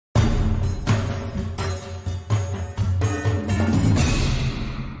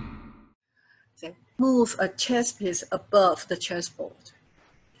Then move a chest piece above the chessboard.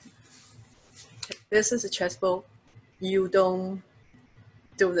 This is a chessboard. You don't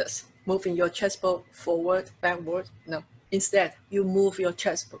do this, moving your chessboard forward, backward. No. Instead, you move your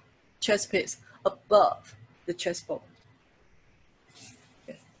chess piece above the chessboard.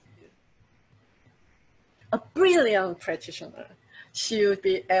 Okay. A brilliant practitioner should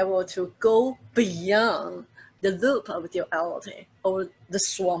be able to go beyond the loop of duality or the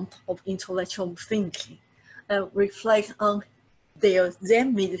swamp of intellectual thinking and reflect on their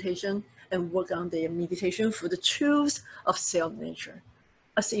Zen meditation and work on their meditation for the truth of self-nature,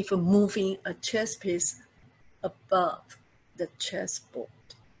 as if moving a chess piece above the chessboard.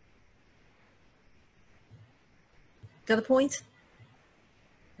 Got the point?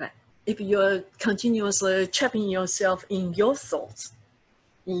 Right. If you're continuously trapping yourself in your thoughts,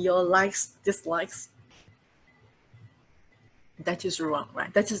 in your likes, dislikes, that is wrong,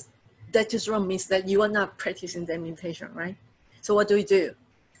 right? That is wrong means that you are not practicing that meditation, right? So what do?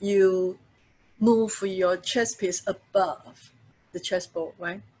 You move your chess piece above the chessboard,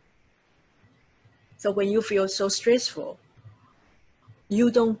 right? So when you feel so stressful, you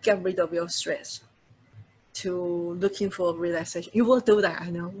don't get rid of your stress to looking for relaxation. You will do that, I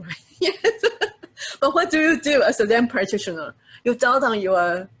know, right? Yes. But what do you do as a Zen practitioner? You dial down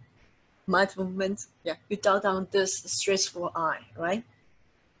your mind movement. Yeah, you dial down this stressful eye, right?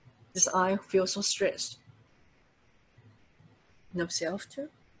 This eye feels so stressed. No self too.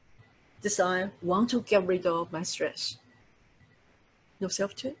 This eye want to get rid of my stress. No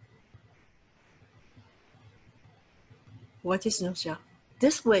self too. What is no self?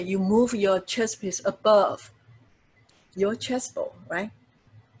 This way you move your chess piece above your chessboard, right?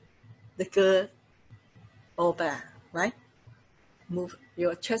 The good or bad, right? Move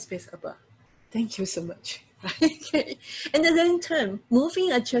your chess piece above. Thank you so much. Okay. And the Zen term,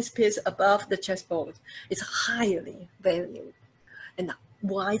 moving a chess piece above the chessboard is highly valued and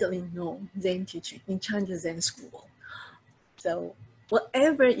widely known Zen teaching in Chinese Zen School. So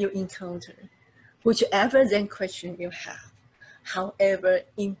whatever you encounter, whichever Zen question you have, however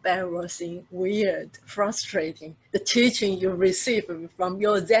embarrassing, weird, frustrating the teaching you receive from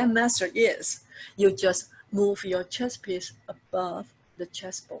your Zen master is, you just move your chess piece above the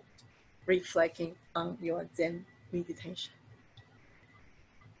chessboard, reflecting on your Zen meditation.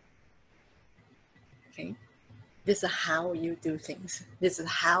 Okay, this is how you do things. This is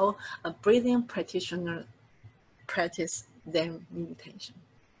how a brilliant practitioner practices Zen meditation.